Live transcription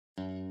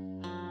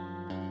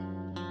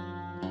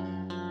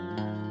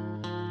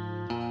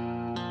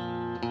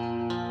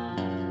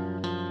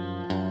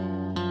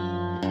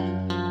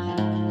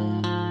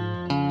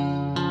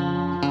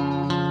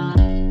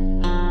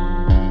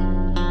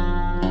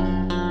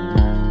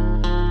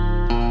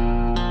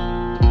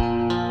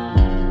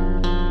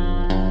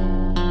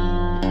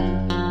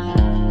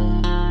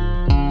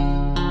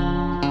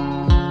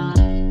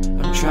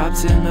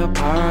floats in a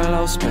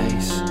parallel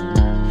space,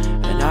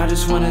 and I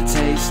just want a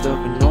taste of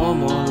a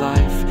normal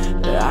life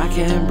that I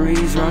can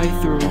breeze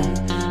right through.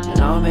 And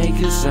I'll make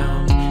a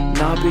sound,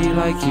 not be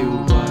like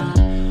you, but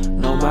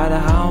no matter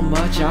how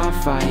much I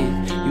fight,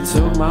 you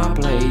took my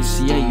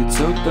place, yeah, you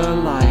took the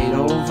light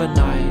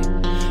overnight,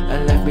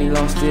 and left me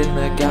lost in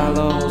the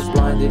gallows,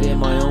 blinded in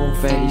my own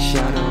faded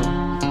shadow.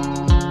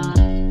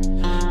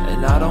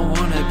 And I don't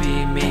wanna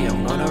be me,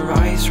 I'm gonna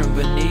rise from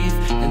beneath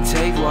and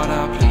take what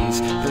I please,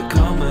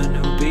 become a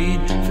new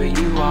being. For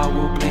you I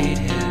will bleed,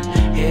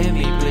 hear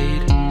me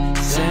bleed,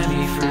 set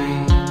me free.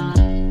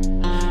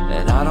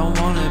 And I don't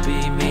wanna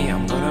be me,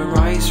 I'm gonna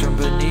rise from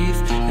beneath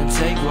and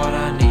take what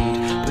I need,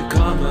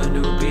 become a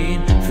new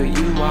being. For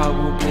you I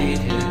will bleed,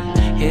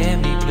 hear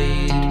me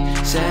bleed,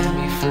 set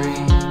me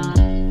free.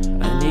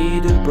 I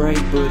need a break,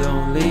 but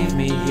don't leave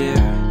me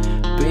here.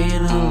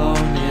 Being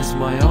alone is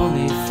my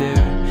only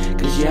fear.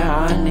 Cause yeah,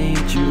 I need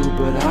you,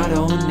 but I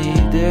don't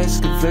need this.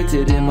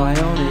 Conflicted in my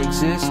own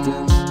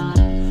existence,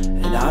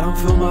 and I don't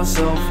feel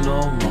myself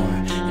no more,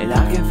 and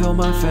I can feel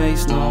my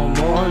face no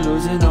more.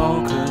 Losing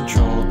all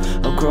control,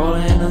 I'm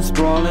crawling and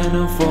sprawling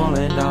and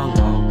falling down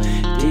low,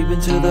 deep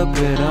into the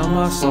pit of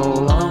my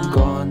soul. I'm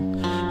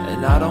gone,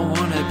 and I don't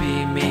wanna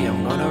be me.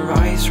 I'm gonna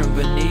rise from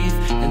beneath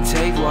and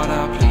take what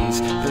I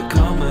please,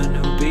 become a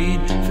new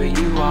being. For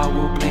you I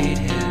will bleed,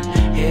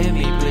 hear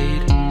me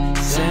bleed,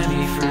 set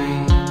me free.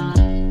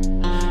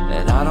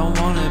 And I don't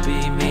wanna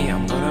be me,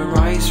 I'm gonna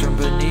rise from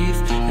beneath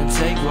and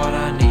take what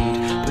I need,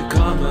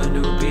 become a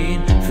new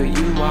being. For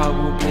you I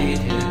will bleed,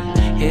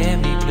 hear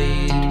me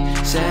bleed,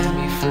 set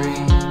me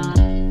free.